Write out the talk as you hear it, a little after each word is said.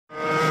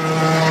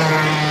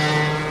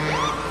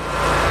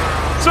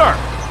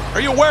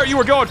aware you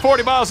were going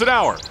 40 miles an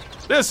hour?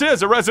 This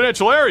is a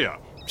residential area.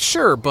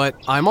 Sure, but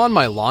I'm on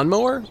my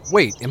lawnmower?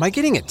 Wait, am I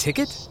getting a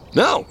ticket?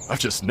 No, I've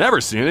just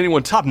never seen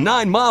anyone top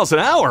 9 miles an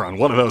hour on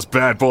one of those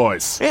bad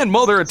boys. And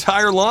mow their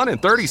entire lawn in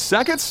 30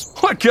 seconds?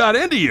 What got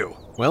into you?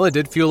 Well, it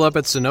did fuel up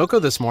at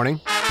Sunoco this morning.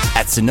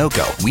 At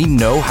Sunoco, we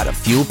know how to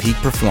fuel peak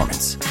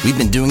performance. We've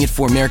been doing it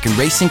for American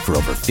racing for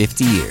over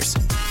 50 years.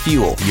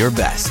 Fuel your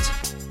best.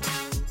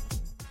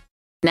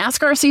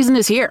 NASCAR season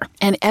is here,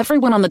 and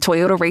everyone on the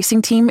Toyota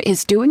racing team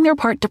is doing their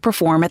part to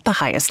perform at the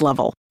highest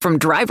level. From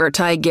driver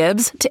Ty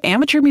Gibbs to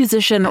amateur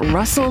musician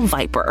Russell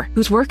Viper,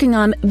 who's working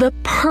on the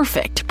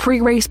perfect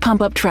pre-race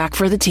pump-up track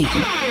for the team.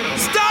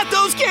 Start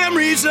those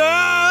Camrys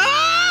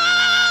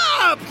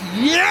up!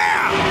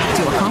 Yeah!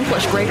 To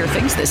accomplish greater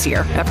things this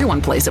year,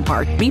 everyone plays a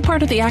part. Be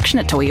part of the action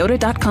at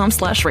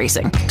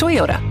toyota.com/racing.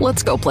 Toyota,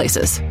 let's go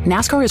places.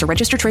 NASCAR is a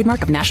registered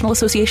trademark of National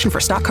Association for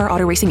Stock Car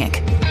Auto Racing,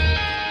 Inc.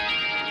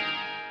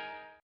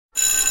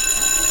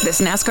 This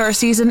NASCAR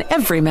season,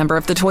 every member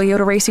of the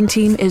Toyota racing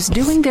team is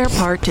doing their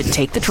part to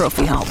take the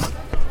trophy home.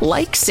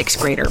 Like 6th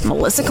grader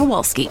Melissa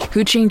Kowalski,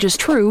 who changes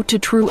true to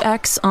True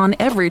X on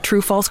every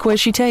true-false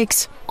quiz she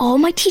takes. All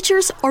my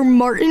teachers are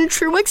Martin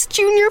Truex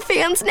Jr.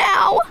 fans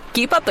now.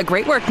 Keep up the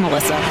great work,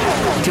 Melissa.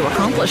 To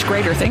accomplish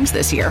greater things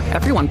this year,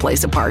 everyone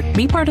plays a part.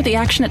 Be part of the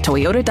action at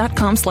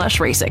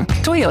toyota.com/racing.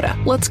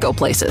 Toyota, let's go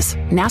places.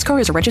 NASCAR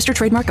is a registered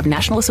trademark of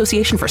National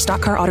Association for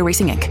Stock Car Auto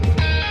Racing, Inc.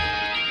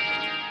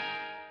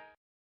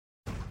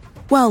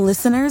 Well,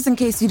 listeners, in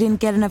case you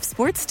didn't get enough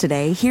sports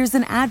today, here's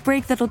an ad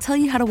break that'll tell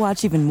you how to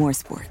watch even more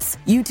sports.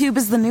 YouTube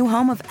is the new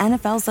home of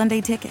NFL Sunday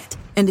Ticket.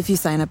 And if you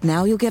sign up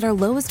now, you'll get our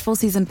lowest full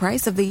season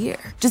price of the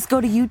year. Just go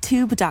to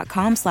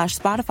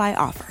youtube.com/Spotify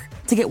offer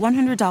to get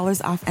 $100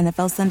 off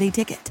NFL Sunday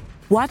Ticket.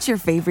 Watch your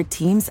favorite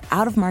teams'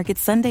 out-of-market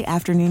Sunday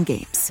afternoon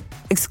games,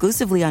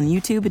 exclusively on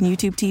YouTube and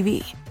YouTube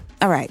TV.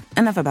 All right,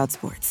 enough about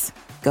sports.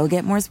 Go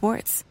get more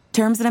sports.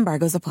 Terms and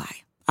embargoes apply.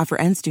 Offer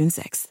ends June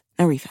 6th.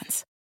 No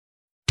refunds.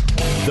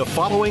 The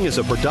following is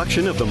a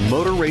production of the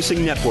Motor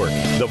Racing Network,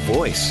 the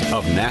voice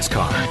of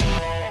NASCAR.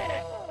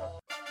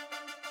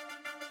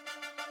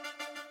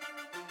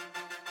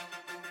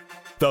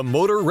 The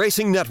Motor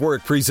Racing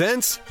Network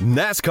presents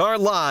NASCAR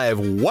Live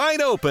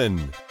Wide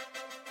Open.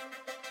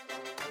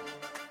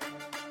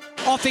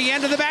 Off the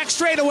end of the back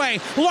straightaway.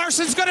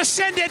 Larson's going to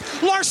send it.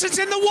 Larson's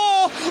in the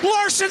wall.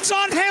 Larson's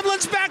on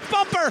Hamlin's back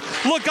bumper.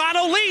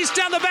 Logano leads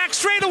down the back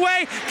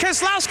straightaway.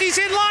 Keselowski's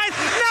in line.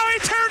 Now he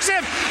turns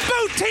him.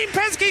 Both Team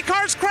Penske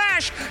cars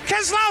crash.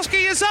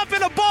 Keselowski is up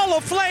in a ball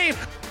of flame.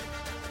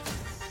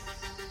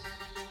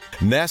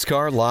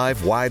 NASCAR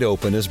Live Wide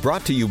Open is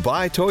brought to you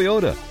by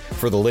Toyota.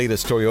 For the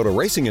latest Toyota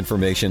racing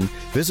information,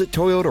 visit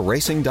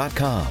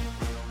toyotaracing.com.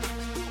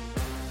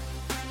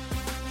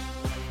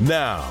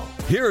 Now,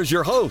 here is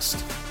your host,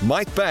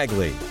 Mike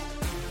Bagley.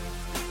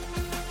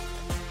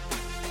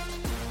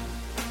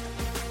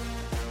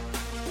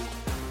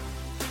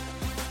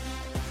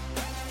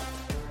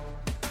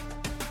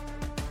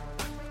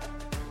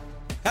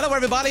 Hello,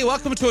 everybody.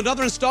 Welcome to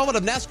another installment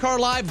of NASCAR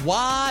Live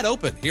Wide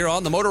Open here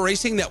on the Motor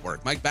Racing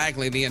Network. Mike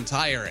Bagley, the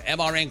entire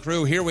MRN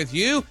crew here with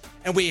you.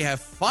 And we have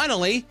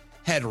finally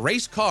had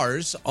race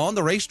cars on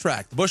the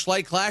racetrack. The Busch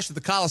Light Clash at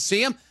the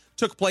Coliseum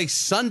took place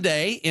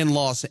Sunday in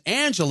Los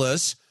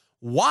Angeles,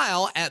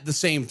 while at the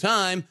same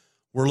time,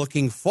 we're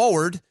looking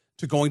forward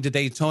to going to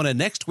Daytona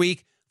next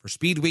week for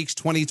Speed Weeks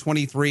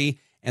 2023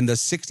 and the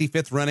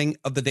 65th running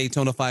of the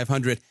Daytona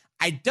 500.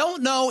 I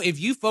don't know if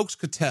you folks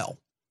could tell,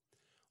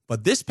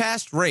 but this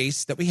past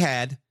race that we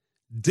had,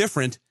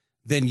 different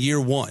than year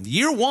one.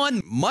 Year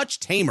one, much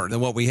tamer than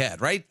what we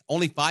had, right?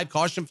 Only 5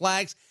 caution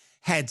flags,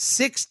 had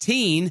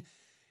 16.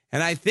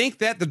 And I think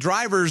that the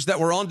drivers that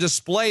were on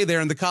display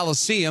there in the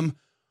Coliseum,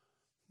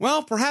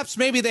 well, perhaps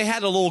maybe they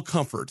had a little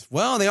comfort.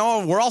 Well, they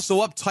all were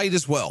also uptight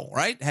as well,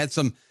 right? Had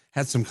some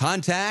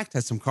contact,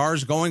 had some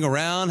cars going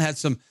around, had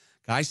some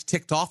guys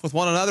ticked off with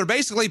one another,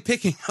 basically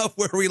picking up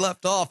where we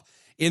left off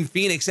in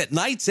Phoenix. At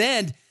night's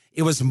end,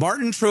 it was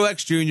Martin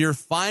Truex Jr.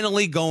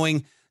 finally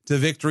going to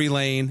victory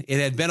lane. It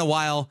had been a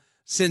while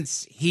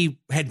since he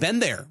had been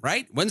there,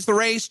 right? Wins the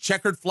race,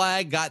 checkered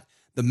flag, got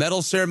the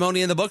medal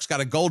ceremony in the books, got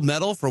a gold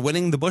medal for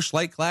winning the Busch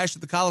Light Clash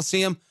at the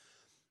Coliseum.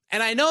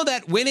 And I know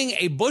that winning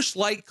a Busch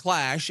Light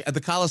Clash at the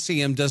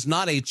Coliseum does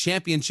not a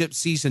championship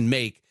season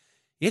make.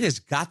 It has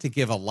got to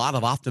give a lot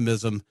of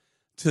optimism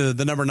to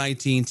the number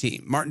 19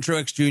 team. Martin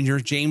Truex Jr.,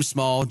 James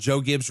Small,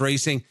 Joe Gibbs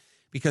Racing,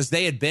 because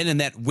they had been in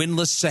that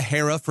winless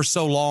Sahara for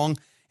so long,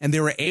 and they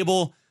were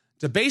able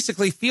to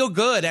basically feel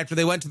good after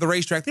they went to the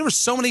racetrack. There were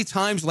so many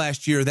times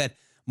last year that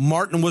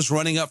Martin was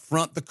running up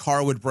front, the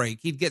car would break.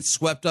 He'd get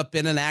swept up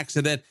in an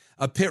accident,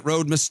 a pit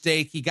road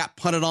mistake. He got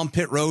punted on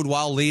pit road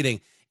while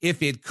leading.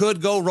 If it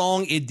could go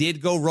wrong, it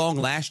did go wrong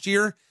last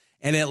year.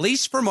 And at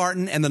least for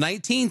Martin and the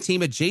 19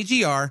 team at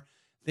JGR,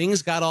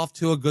 things got off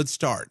to a good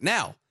start.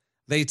 Now,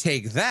 they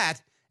take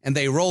that and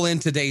they roll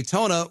into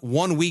Daytona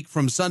 1 week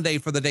from Sunday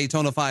for the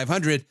Daytona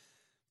 500,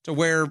 to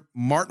where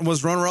Martin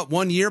was runner-up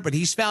 1 year, but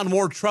he's found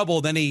more trouble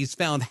than he's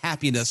found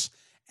happiness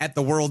at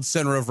the World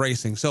Center of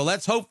Racing. So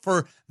let's hope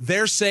for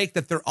their sake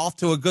that they're off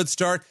to a good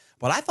start.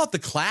 But I thought the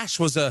Clash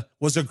was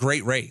a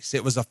great race.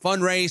 It was a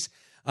fun race.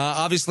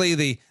 Obviously,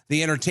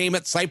 the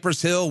entertainment,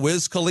 Cypress Hill,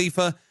 Wiz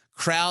Khalifa,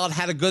 crowd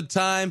had a good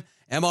time.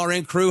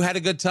 MRN crew had a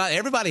good time.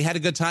 Everybody had a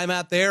good time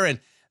out there, and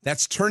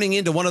that's turning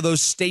into one of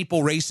those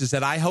staple races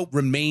that I hope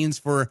remains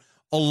for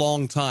a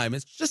long time.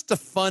 It's just a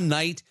fun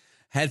night.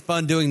 Had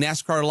fun doing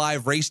NASCAR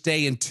Live race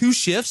day in 2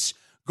 shifts,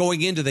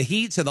 going into the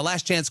heats and the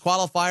last chance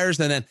qualifiers,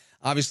 and then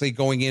obviously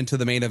going into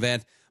the main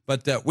event.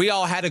 But we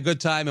all had a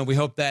good time, and we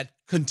hope that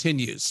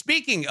continues.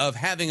 Speaking of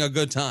having a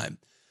good time,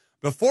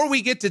 before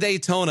we get to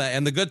Daytona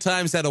and the good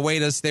times that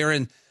await us there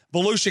in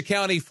Volusia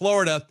County,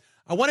 Florida,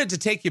 I wanted to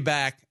take you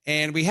back,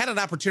 and we had an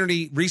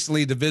opportunity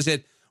recently to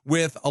visit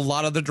with a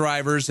lot of the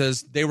drivers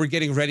as they were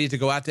getting ready to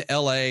go out to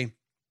L.A.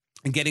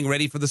 and getting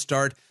ready for the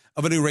start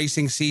of a new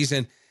racing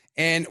season.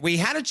 And we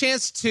had a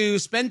chance to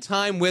spend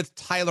time with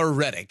Tyler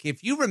Reddick.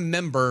 If you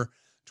remember,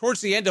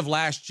 towards the end of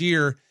last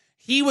year,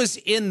 he was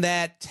in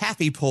that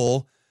taffy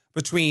pull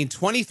between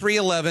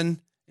 2311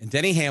 and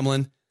Denny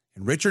Hamlin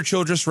and Richard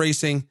Childress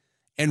Racing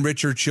and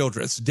Richard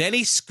Childress.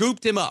 Denny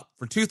scooped him up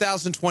for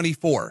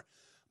 2024,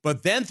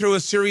 but then through a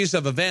series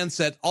of events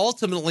that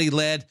ultimately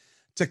led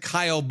to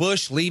Kyle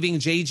Busch leaving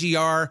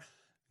JGR,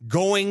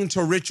 going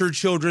to Richard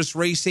Childress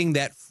Racing,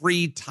 that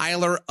freed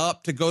Tyler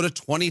up to go to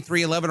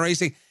 2311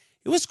 Racing.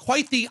 It was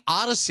quite the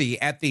odyssey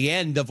at the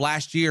end of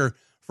last year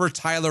for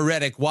Tyler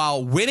Reddick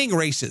while winning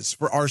races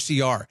for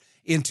RCR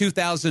in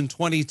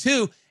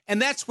 2022.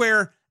 And that's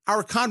where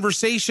our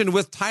conversation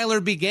with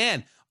Tyler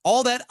began.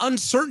 All that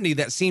uncertainty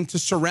that seemed to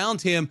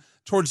surround him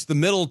towards the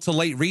middle to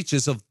late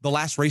reaches of the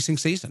last racing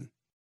season.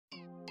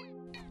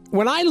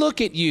 When I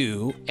look at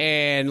you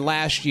and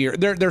last year,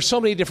 there's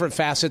so many different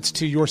facets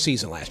to your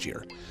season last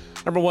year.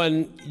 Number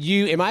one,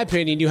 you, in my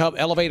opinion, you helped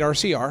elevate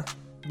RCR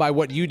by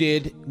what you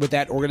did with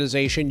that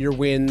organization, your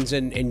wins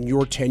and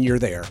your tenure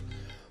there.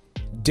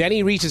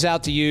 Denny reaches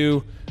out to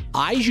you,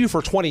 eyes you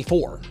for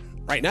 24,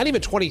 right? Not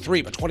even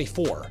 23, but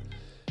 24.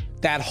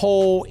 That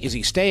whole, is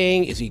he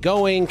staying? Is he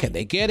going? Can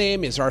they get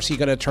him? Is RC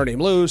going to turn him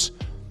loose?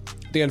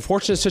 The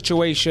unfortunate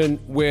situation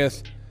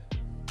with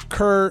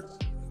Kurt,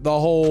 the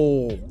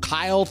whole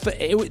Kyle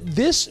thing,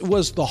 this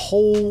was the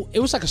whole, it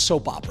was like a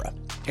soap opera,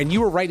 and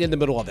you were right in the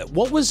middle of it.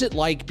 What was it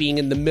like being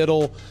in the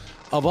middle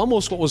of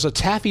almost what was a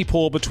taffy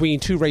pull between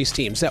 2 race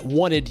teams that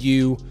wanted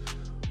you,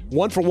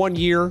 one for 1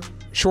 year,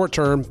 short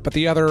term, but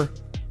the other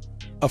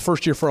a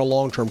first year for a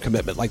long-term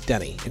commitment like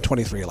Denny in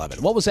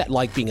 2311? What was that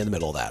like being in the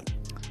middle of that?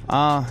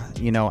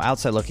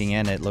 Outside looking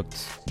in, it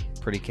looked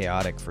pretty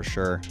chaotic for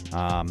sure.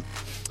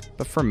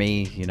 But for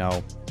me,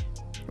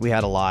 we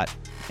had a lot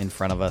in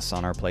front of us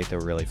on our plate that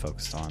we're really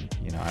focused on.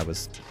 I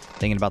was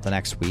thinking about the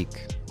next week.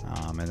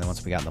 And then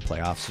once we got in the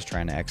playoffs, just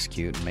trying to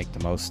execute and make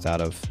the most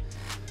out of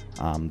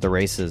the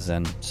races.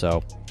 And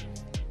so,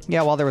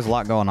 yeah, while there was a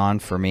lot going on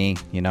for me,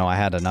 I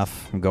had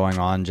enough going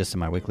on just in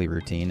my weekly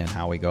routine and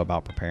how we go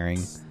about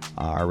preparing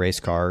our race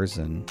cars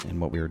and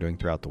what we were doing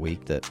throughout the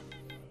week that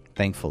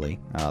thankfully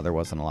there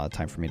wasn't a lot of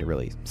time for me to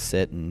really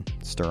sit and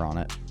stir on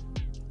it.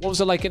 What was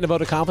it like getting a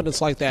vote of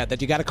confidence like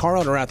that you got a car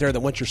owner out there that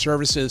wants your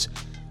services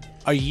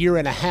a year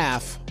and a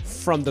half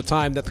from the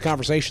time that the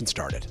conversation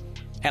started,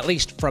 at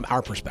least from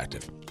our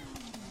perspective?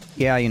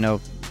 Yeah,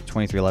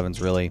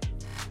 2311's really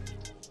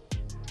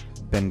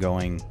been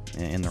going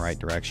in the right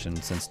direction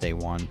since day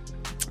one.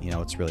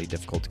 It's really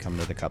difficult to come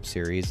to the Cup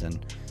Series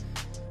and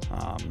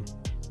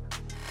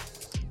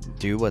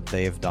do what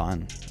they've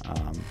done.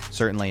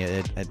 Certainly,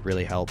 it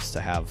really helps to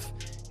have,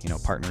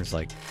 partners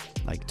like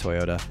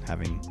Toyota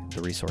having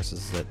the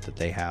resources that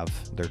they have,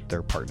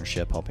 their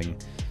partnership helping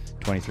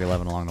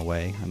 2311 along the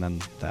way, and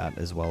then that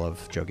as well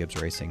of Joe Gibbs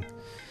Racing,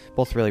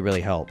 both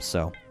really help.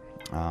 So,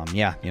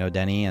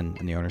 Denny and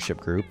the ownership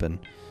group and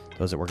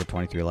those that work at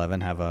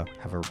 2311 have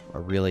a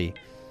really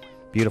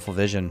beautiful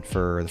vision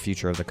for the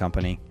future of the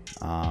company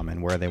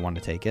and where they want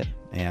to take it.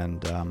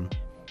 And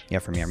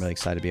for me, I'm really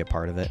excited to be a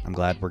part of it. I'm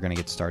glad we're going to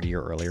get started a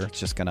year earlier. It's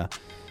just going to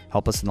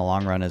help us in the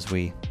long run as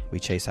we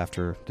chase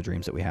after the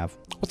dreams that we have.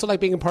 What's it like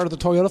being a part of the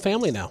Toyota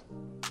family now?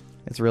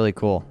 It's really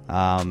cool.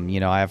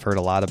 I've heard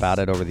a lot about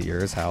it over the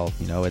years, how,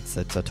 it's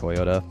a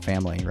Toyota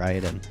family,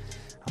 right? And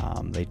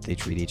they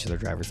treat each of their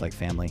drivers like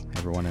family.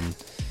 Everyone in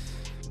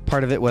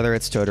part of it, whether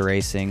it's Toyota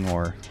Racing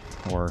or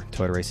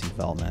Toyota Racing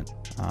Development,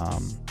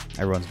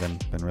 everyone's been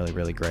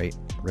really great,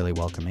 really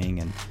welcoming,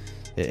 and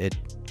it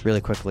really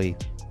quickly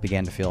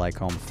began to feel like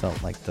home,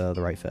 felt like the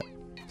right fit.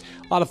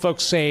 A lot of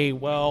folks say,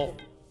 well,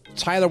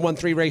 Tyler won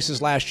 3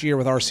 races last year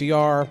with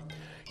RCR.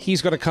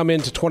 He's going to come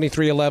into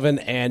 2311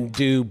 and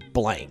do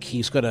blank.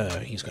 He's going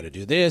to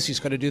do this. He's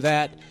going to do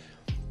that.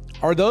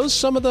 Are those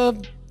some of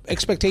the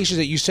expectations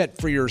that you set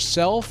for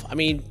yourself? I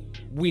mean,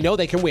 we know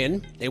they can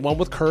win. They won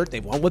with Kurt.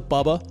 They won with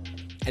Bubba.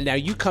 And now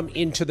you come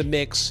into the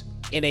mix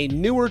in a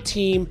newer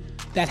team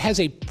that has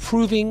a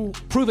proven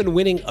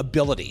winning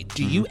ability.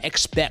 Do you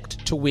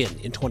expect to win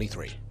in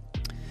 23?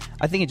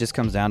 I think it just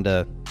comes down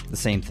to the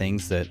same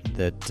things that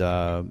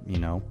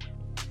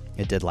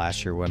it did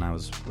last year when I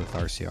was with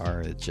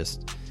RCR. It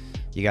just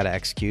you got to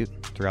execute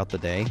throughout the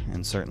day.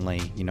 And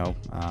certainly,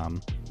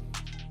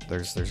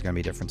 there's going to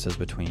be differences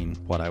between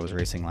what I was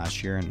racing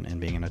last year and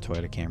being in a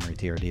Toyota Camry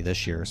TRD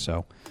this year.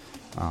 So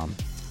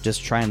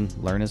just try and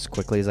learn as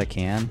quickly as I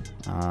can,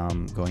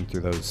 going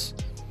through those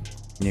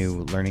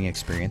new learning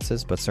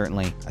experiences. But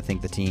certainly, I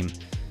think the team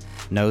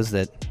knows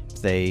that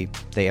they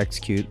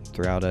execute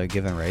throughout a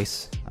given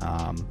race,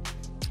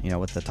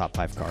 with the top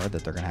 5 car,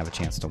 that they're going to have a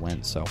chance to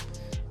win. So,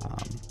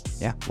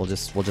 we'll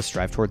just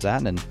strive towards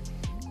that. And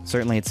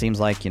certainly it seems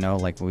like,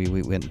 we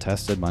went and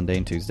tested Monday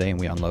and Tuesday, and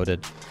we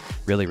unloaded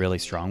really, really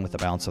strong with the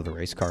balance of the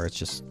race car.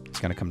 It's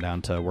going to come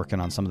down to working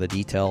on some of the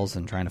details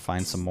and trying to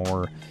find some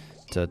more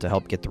to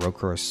help get the road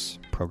course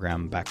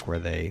program back where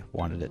they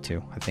wanted it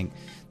to. I think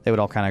they would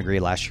all kind of agree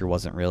last year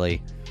wasn't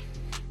really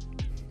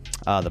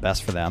the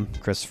best for them.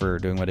 Christopher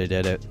doing what he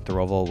did at the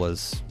Roval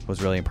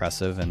was really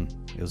impressive, and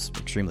it was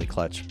extremely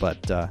clutch.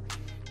 But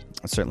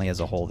certainly as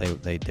a whole,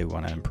 they do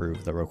want to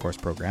improve the road course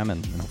program,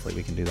 and hopefully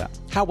we can do that.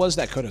 How was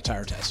that Coda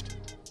tire test?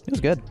 It was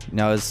good.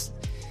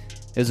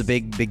 It was a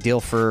big deal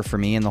for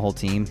me and the whole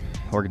team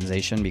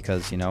organization,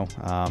 because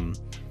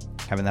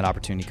having that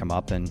opportunity come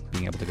up and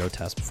being able to go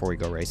test before we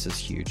go race is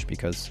huge,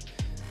 because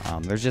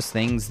there's just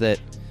things that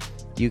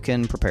you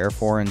can prepare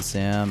for in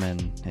sim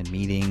and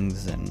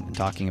meetings and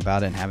talking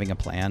about it and having a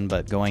plan,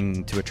 but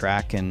going to a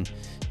track and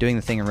doing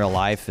the thing in real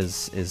life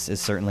is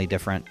certainly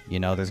different.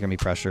 There's gonna be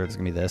pressure, there's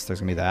gonna be this, there's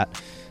gonna be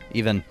that.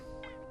 Even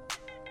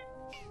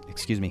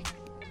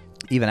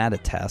at a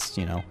test,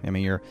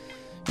 you're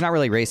not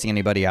really racing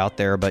anybody out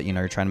there, but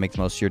you're trying to make the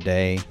most of your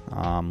day,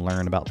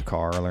 learn about the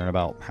car, learn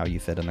about how you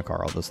fit in the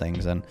car, all those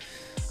things. And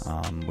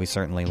we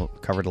certainly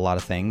covered a lot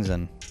of things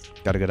and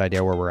got a good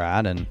idea where we're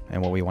at and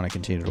what we want to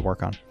continue to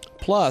work on.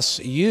 Plus,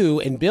 you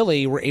and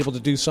Billy were able to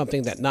do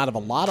something that not a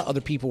lot of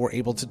other people were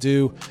able to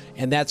do,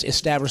 and that's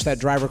establish that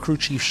driver crew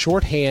chief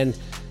shorthand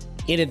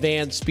in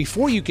advance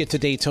before you get to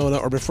Daytona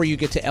or before you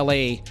get to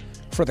LA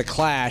for the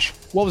Clash.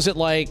 What was it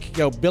like?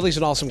 Billy's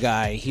an awesome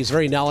guy. He's a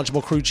very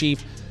knowledgeable crew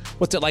chief.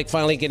 What's it like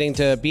finally getting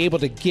to be able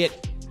to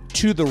get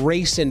to the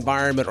race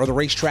environment or the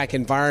racetrack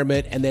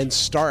environment and then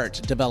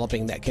start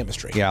developing that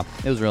chemistry? Yeah,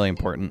 it was really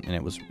important, and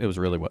it was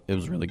really good. It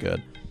was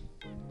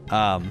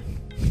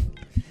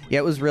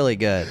really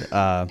good.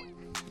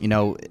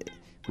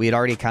 We had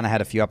already kind of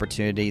had a few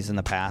opportunities in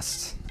the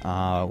past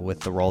with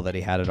the role that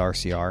he had at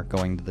RCR,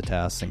 going to the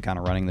tests and kind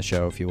of running the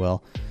show, if you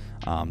will.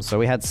 So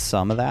we had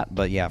some of that,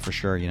 but yeah, for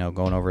sure,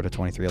 going over to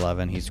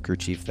 2311, he's crew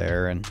chief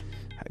there, and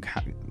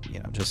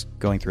just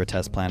going through a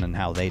test plan and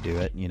how they do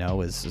it,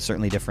 is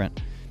certainly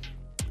different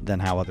than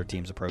how other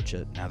teams approach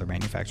it and how their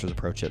manufacturers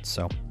approach it.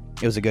 So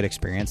it was a good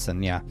experience,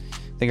 and yeah,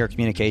 I think our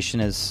communication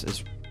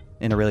is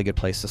in a really good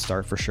place to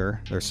start, for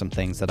sure. There's some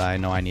things that I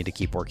know I need to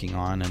keep working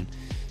on, and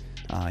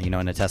in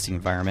a testing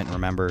environment,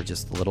 remember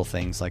just the little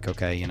things like,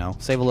 okay,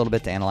 save a little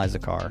bit to analyze the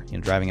car.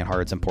 Driving it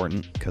hard is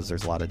important because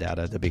there's a lot of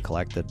data to be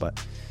collected,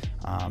 but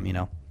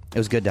it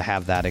was good to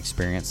have that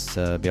experience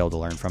to be able to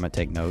learn from it,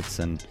 take notes,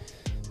 and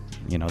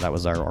that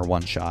was our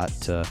one shot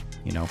to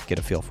get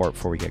a feel for it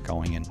before we get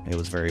going, and it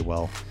was very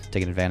well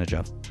taken advantage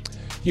of.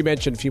 You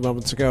mentioned a few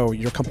moments ago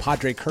your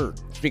compadre Kurt.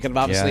 Speaking of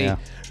obviously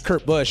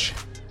Kurt Busch,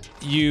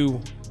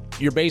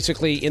 you're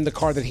basically in the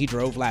car that he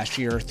drove last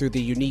year through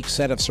the unique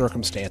set of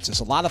circumstances.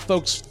 A lot of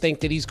folks think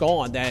that he's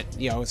gone, that,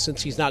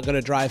 since he's not going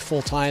to drive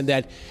full time,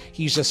 that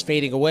he's just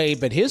fading away,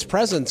 but his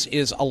presence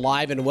is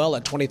alive and well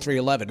at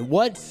 2311.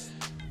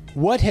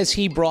 What has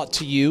he brought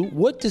to you?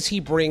 What does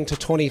he bring to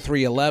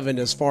 2311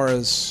 as far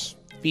as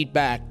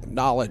feedback,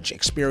 knowledge,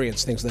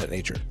 experience, things of that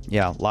nature?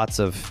 Yeah, lots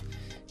of,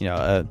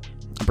 a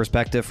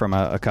perspective from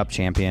a Cup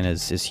champion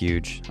is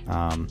huge.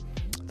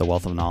 The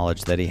wealth of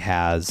knowledge that he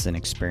has and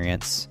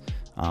experience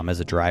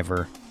as a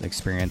driver, the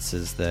experience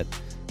that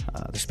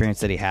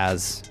he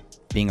has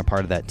being a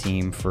part of that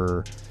team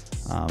for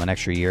an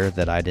extra year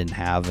that I didn't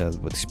have,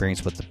 with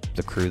experience with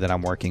the crew that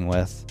I'm working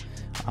with,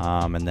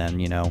 and then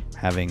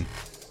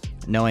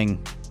knowing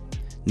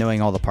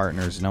all the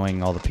partners,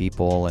 knowing all the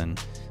people,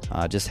 and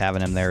just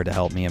having him there to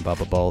help me and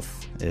Bubba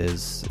both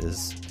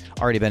is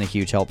already been a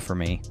huge help for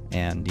me.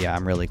 And yeah,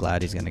 I'm really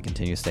glad he's going to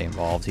continue to stay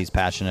involved. He's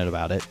passionate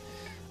about it.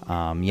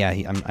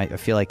 I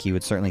feel like he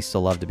would certainly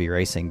still love to be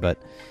racing,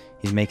 but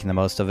he's making the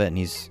most of it, and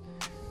he's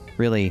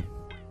really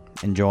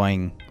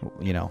enjoying,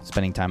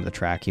 spending time at the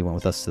track. He went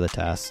with us to the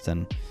test,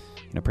 and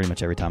pretty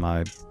much every time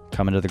I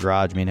come into the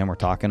garage, me and him were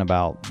talking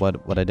about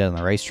what I did on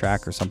the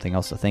racetrack or something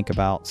else to think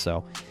about.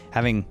 So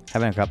having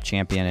a Cup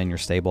champion in your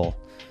stable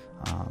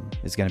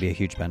is going to be a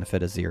huge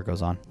benefit as the year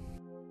goes on.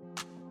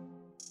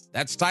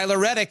 That's Tyler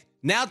Reddick,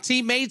 now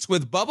teammates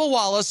with Bubba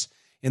Wallace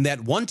in that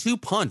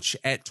 1-2 punch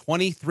at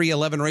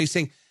 2311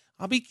 Racing.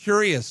 I'll be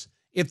curious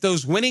if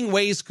those winning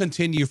ways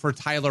continue for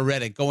Tyler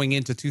Reddick going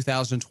into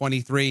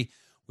 2023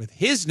 with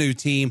his new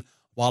team,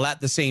 while at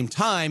the same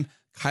time,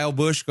 Kyle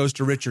Busch goes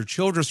to Richard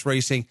Childress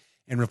Racing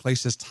and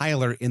replaces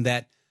Tyler in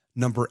that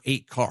number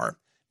 8 car.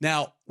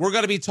 Now, we're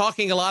going to be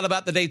talking a lot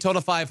about the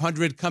Daytona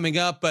 500 coming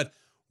up, but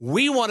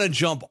we want to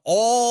jump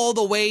all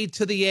the way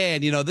to the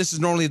end. This is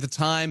normally the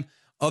time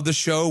of the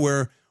show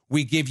where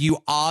We give you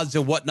odds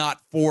and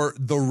whatnot for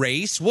the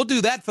race. We'll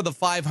do that for the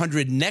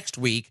 500 next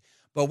week.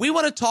 But we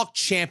want to talk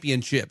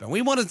championship, and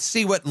we want to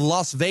see what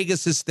Las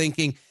Vegas is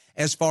thinking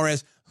as far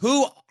as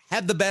who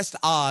had the best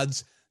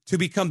odds to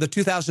become the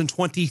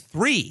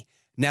 2023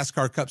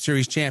 NASCAR Cup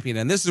Series champion.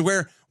 And this is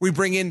where we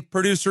bring in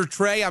producer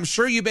Trey. I'm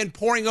sure you've been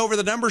poring over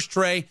the numbers,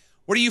 Trey.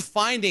 What are you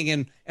finding?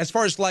 And as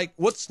far as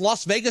what's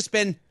Las Vegas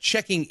been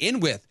checking in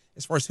with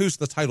as far as who's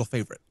the title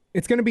favorite?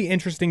 It's going to be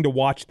interesting to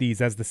watch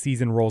these as the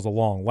season rolls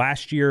along.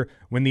 Last year,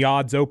 when the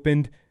odds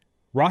opened,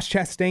 Ross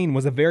Chastain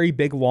was a very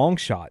big long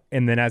shot.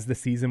 And then as the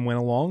season went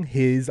along,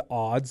 his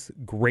odds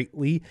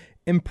greatly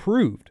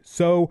improved.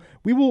 So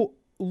we will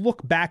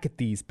look back at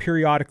these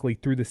periodically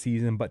through the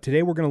season. But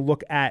today we're going to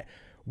look at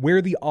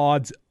where the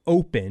odds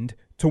opened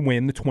to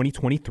win the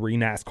 2023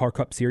 NASCAR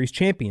Cup Series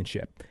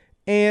championship.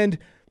 And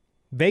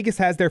Vegas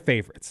has their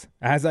favorites.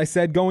 As I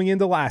said going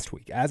into last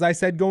week, as I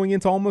said going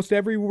into almost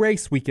every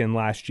race weekend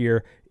last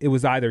year, it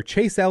was either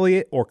Chase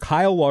Elliott or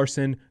Kyle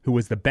Larson who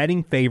was the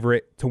betting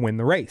favorite to win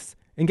the race.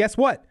 And guess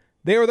what?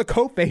 They are the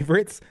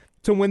co-favorites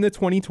to win the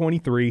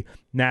 2023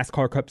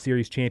 NASCAR Cup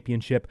Series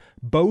championship,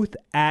 both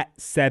at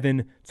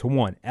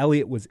 7-1.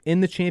 Elliott was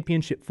in the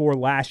championship for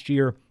last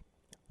year.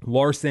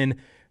 Larson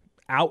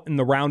out in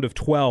the round of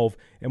 12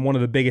 and one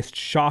of the biggest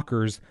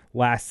shockers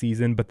last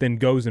season, but then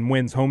goes and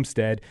wins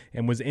Homestead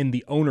and was in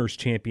the Owners'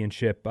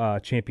 Championship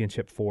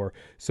for.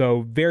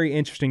 So very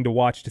interesting to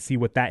watch to see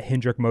what that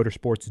Hendrick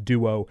Motorsports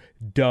duo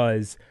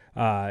does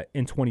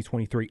in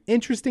 2023.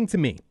 Interesting to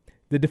me,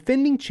 the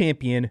defending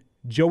champion,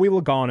 Joey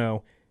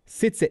Logano,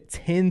 sits at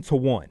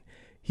 10-1.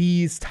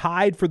 He's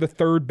tied for the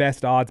third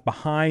best odds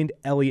behind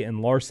Elliott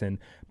and Larson,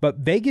 but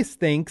Vegas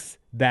thinks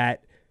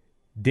that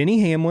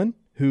Denny Hamlin,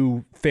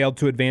 who failed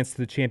to advance to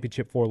the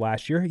championship for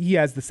last year, he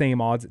has the same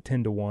odds at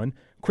 10-1.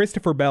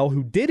 Christopher Bell,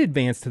 who did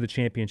advance to the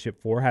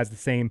championship for, has the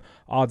same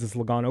odds as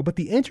Logano. But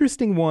the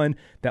interesting one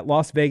that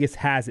Las Vegas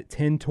has at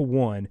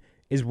 10-1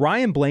 is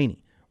Ryan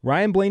Blaney.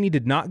 Ryan Blaney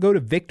did not go to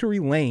victory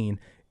lane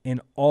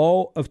in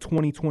all of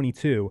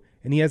 2022,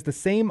 and he has the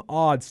same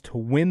odds to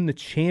win the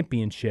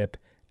championship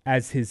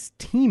as his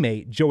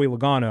teammate, Joey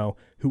Logano,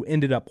 who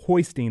ended up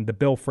hoisting the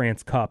Bill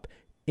France Cup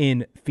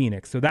in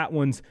Phoenix. So that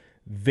one's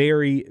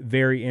very,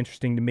 very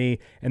interesting to me.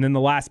 And then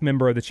the last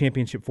member of the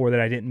championship four that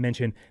I didn't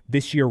mention,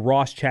 this year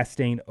Ross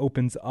Chastain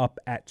opens up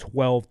at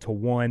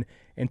 12-1.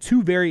 And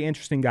two very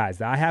interesting guys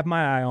that I have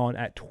my eye on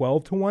at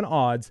 12-1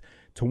 odds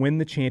to win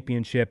the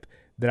championship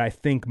that I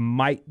think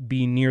might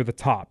be near the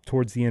top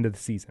towards the end of the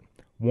season.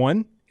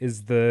 One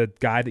is the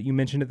guy that you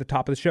mentioned at the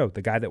top of the show,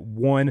 the guy that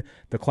won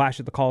the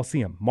Clash at the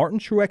Coliseum, Martin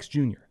Truex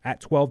Jr.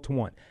 at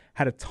 12-1.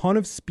 Had a ton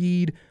of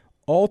speed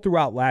all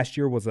throughout last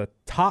year, was a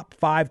top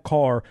 5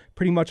 car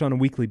pretty much on a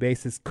weekly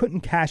basis, couldn't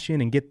cash in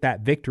and get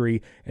that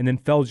victory, and then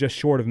fell just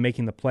short of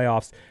making the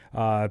playoffs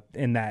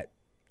in that,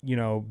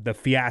 the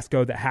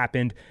fiasco that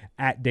happened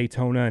at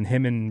Daytona, and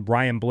him and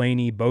Ryan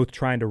Blaney both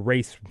trying to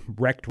race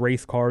wrecked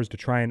race cars to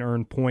try and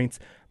earn points.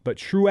 But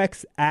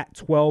Truex at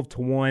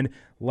 12-1.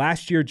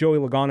 Last year, Joey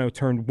Logano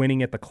turned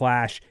winning at the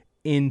Clash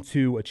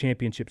into a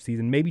championship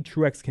season. Maybe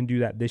Truex can do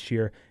that this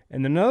year.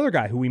 And another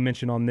guy who we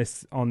mentioned on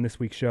this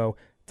week's show,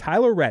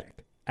 Tyler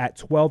Reddick at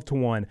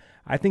 12-1.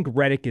 I think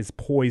Reddick is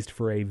poised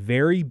for a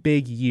very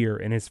big year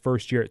in his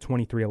first year at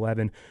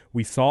 23XI.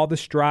 We saw the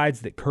strides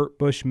that Kurt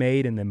Busch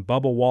made and then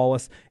Bubba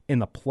Wallace in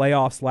the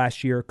playoffs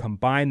last year.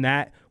 Combine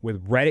that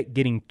with Reddick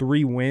getting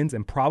 3 wins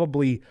and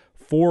probably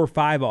 4 or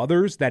 5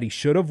 others that he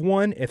should have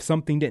won if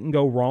something didn't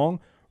go wrong.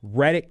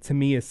 Reddick, to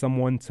me, is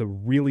someone to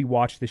really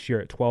watch this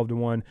year at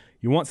 12-1.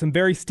 You want some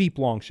very steep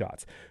long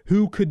shots.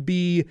 Who could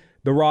be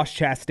the Ross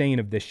Chastain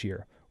of this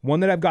year? One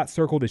that I've got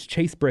circled is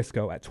Chase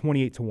Briscoe at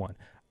 28-1.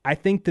 I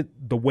think that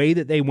the way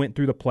that they went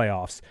through the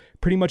playoffs,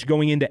 pretty much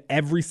going into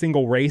every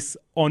single race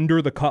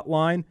under the cut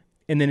line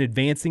and then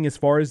advancing as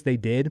far as they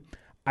did,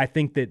 I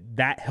think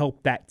that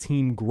helped that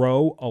team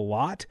grow a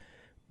lot.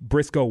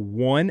 Briscoe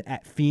won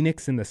at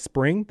Phoenix in the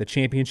spring. The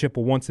championship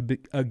will once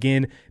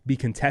again be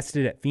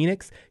contested at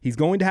Phoenix. He's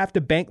going to have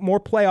to bank more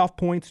playoff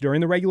points during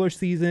the regular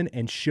season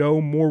and show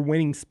more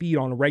winning speed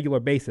on a regular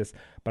basis.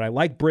 But I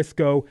like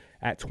Briscoe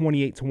at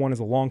 28-1 as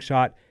a long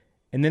shot.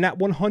 And then at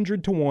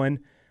 100-1,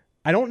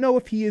 I don't know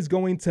if he is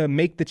going to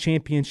make the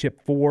championship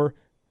four,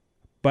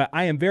 but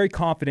I am very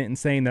confident in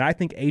saying that I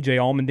think AJ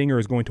Allmendinger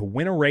is going to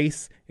win a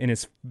race in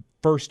his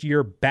first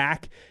year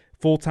back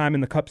full-time in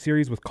the Cup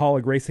Series with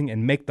Colleague Racing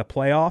and make the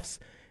playoffs.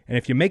 And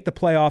if you make the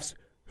playoffs,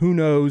 who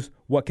knows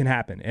what can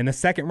happen. In the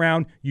second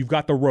round, you've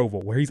got the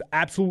Roval, where he's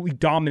absolutely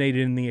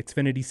dominated in the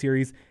Xfinity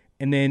Series.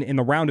 And then in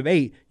the round of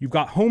 8, you've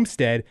got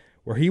Homestead,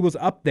 where he was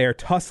up there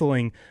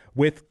tussling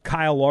with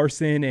Kyle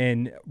Larson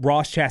and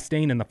Ross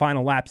Chastain in the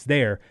final laps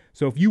there.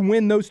 So if you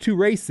win those 2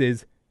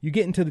 races, you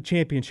get into the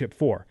championship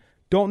 4.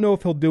 Don't know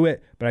if he'll do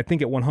it, but I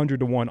think at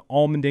 100-1,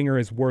 Allmendinger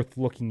is worth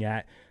looking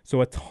at.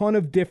 So a ton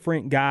of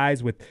different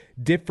guys with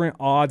different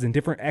odds and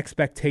different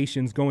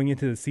expectations going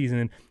into the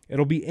season.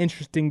 It'll be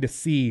interesting to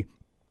see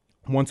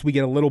once we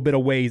get a little bit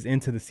of ways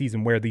into the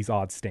season where these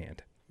odds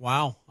stand.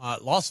 Wow.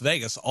 Las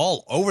Vegas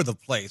all over the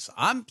place.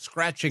 I'm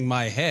scratching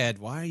my head.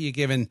 Why are you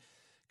giving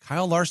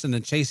Kyle Larson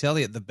and Chase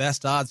Elliott, the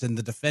best odds, and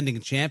the defending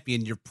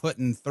champion, you're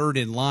putting third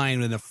in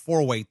line in a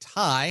four-way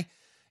tie.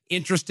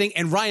 Interesting.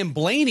 And Ryan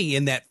Blaney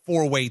in that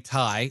four-way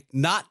tie,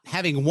 not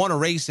having won a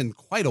race in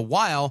quite a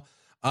while.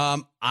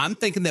 I'm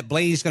thinking that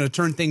Blaney's going to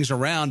turn things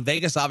around.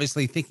 Vegas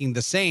obviously thinking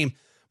the same,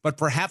 but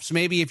perhaps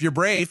maybe if you're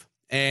brave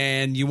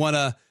and you want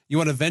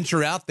to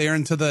venture out there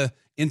into the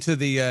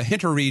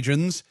hinter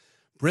regions,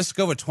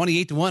 Briscoe at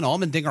 28-1,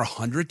 Allmendinger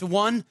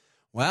 100-1.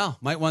 Wow,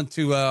 might want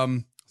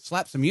to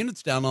slap some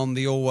units down on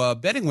the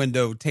old betting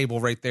window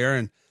table right there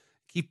and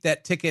keep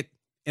that ticket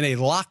in a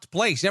locked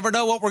place. Never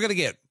know what we're going to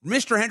get.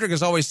 Mr. Hendrick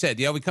has always said,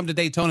 we come to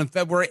Daytona in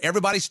February,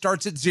 everybody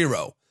starts at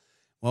zero.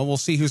 Well, we'll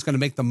see who's going to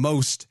make the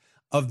most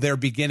of their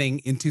beginning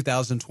in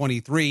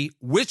 2023,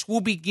 which will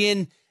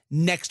begin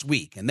next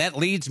week. And that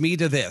leads me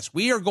to this.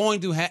 We are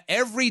going to have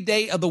every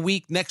day of the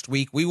week next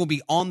week, we will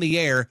be on the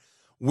air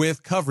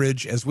with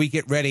coverage as we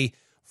get ready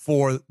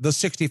for the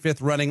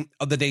 65th running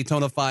of the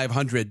Daytona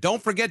 500.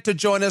 Don't forget to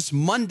join us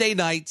Monday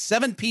night,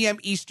 7 p.m.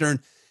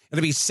 Eastern.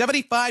 It'll be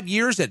 75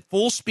 years at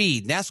full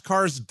speed,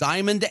 NASCAR's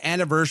Diamond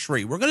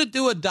Anniversary. We're going to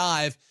do a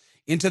dive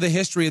into the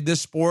history of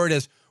this sport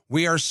as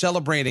we are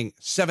celebrating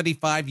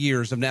 75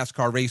 years of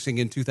NASCAR racing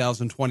in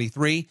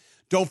 2023.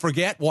 Don't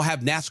forget, we'll have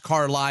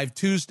NASCAR Live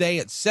Tuesday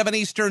at 7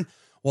 Eastern.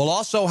 We'll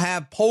also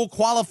have pole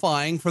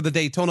qualifying for the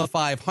Daytona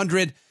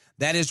 500.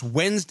 That is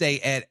Wednesday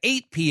at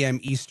 8 p.m.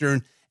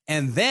 Eastern.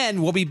 And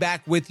then we'll be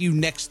back with you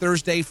next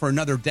Thursday for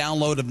another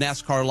download of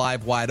NASCAR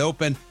Live Wide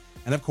Open.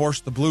 And, of course,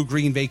 the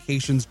Blue-Green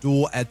Vacations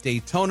Duel at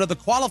Daytona, the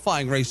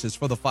qualifying races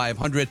for the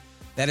 500.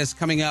 That is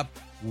coming up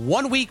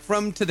 1 week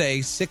from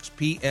today, 6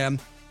 p.m.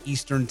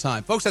 Eastern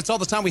Time. Folks, that's all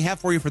the time we have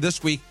for you for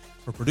this week.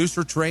 For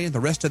producer Trey and the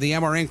rest of the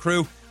MRN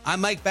crew,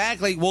 I'm Mike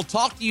Bagley. We'll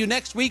talk to you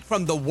next week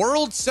from the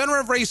World Center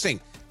of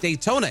Racing,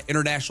 Daytona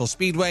International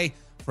Speedway,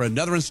 for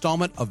another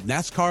installment of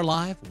NASCAR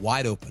Live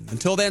Wide Open.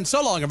 Until then,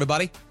 so long,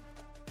 everybody.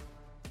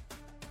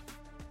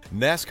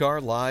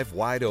 NASCAR Live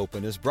Wide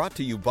Open is brought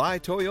to you by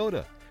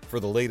Toyota. For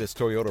the latest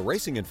Toyota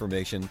racing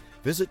information,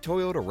 visit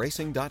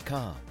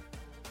toyotaracing.com.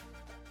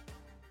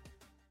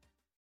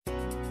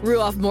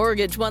 Ruoff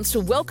Mortgage wants to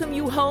welcome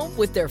you home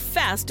with their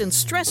fast and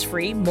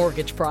stress-free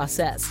mortgage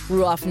process.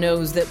 Ruoff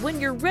knows that when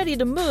you're ready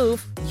to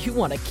move, you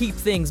want to keep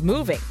things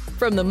moving.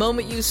 From the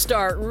moment you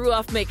start,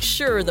 Ruoff makes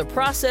sure the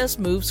process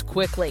moves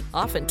quickly,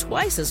 often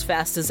twice as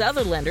fast as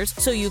other lenders,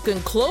 so you can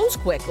close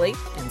quickly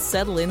and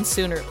settle in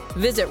sooner.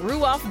 Visit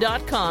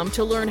ruoff.com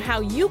to learn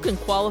how you can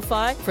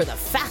qualify for the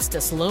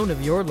fastest loan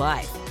of your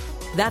life.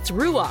 That's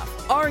Ruoff,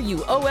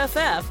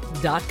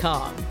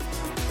 RUOFF.com.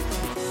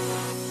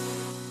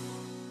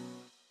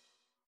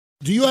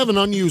 Do you have an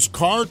unused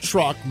car,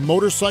 truck,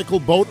 motorcycle,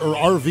 boat, or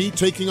RV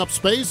taking up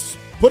space?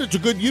 Put it to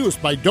good use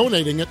by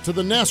donating it to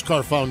the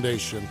NASCAR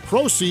Foundation.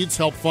 Proceeds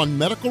help fund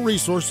medical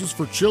resources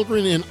for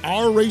children in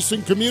our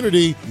racing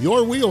community.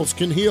 Your wheels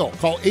can heal.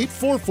 Call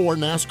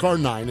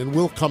 844-NASCAR-9 and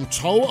we'll come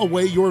tow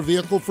away your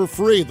vehicle for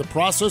free. The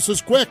process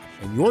is quick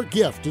and your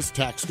gift is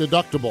tax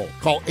deductible.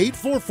 Call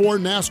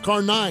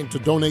 844-NASCAR-9 to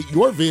donate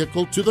your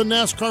vehicle to the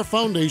NASCAR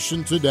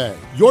Foundation today.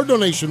 Your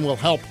donation will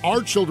help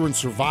our children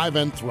survive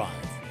and thrive.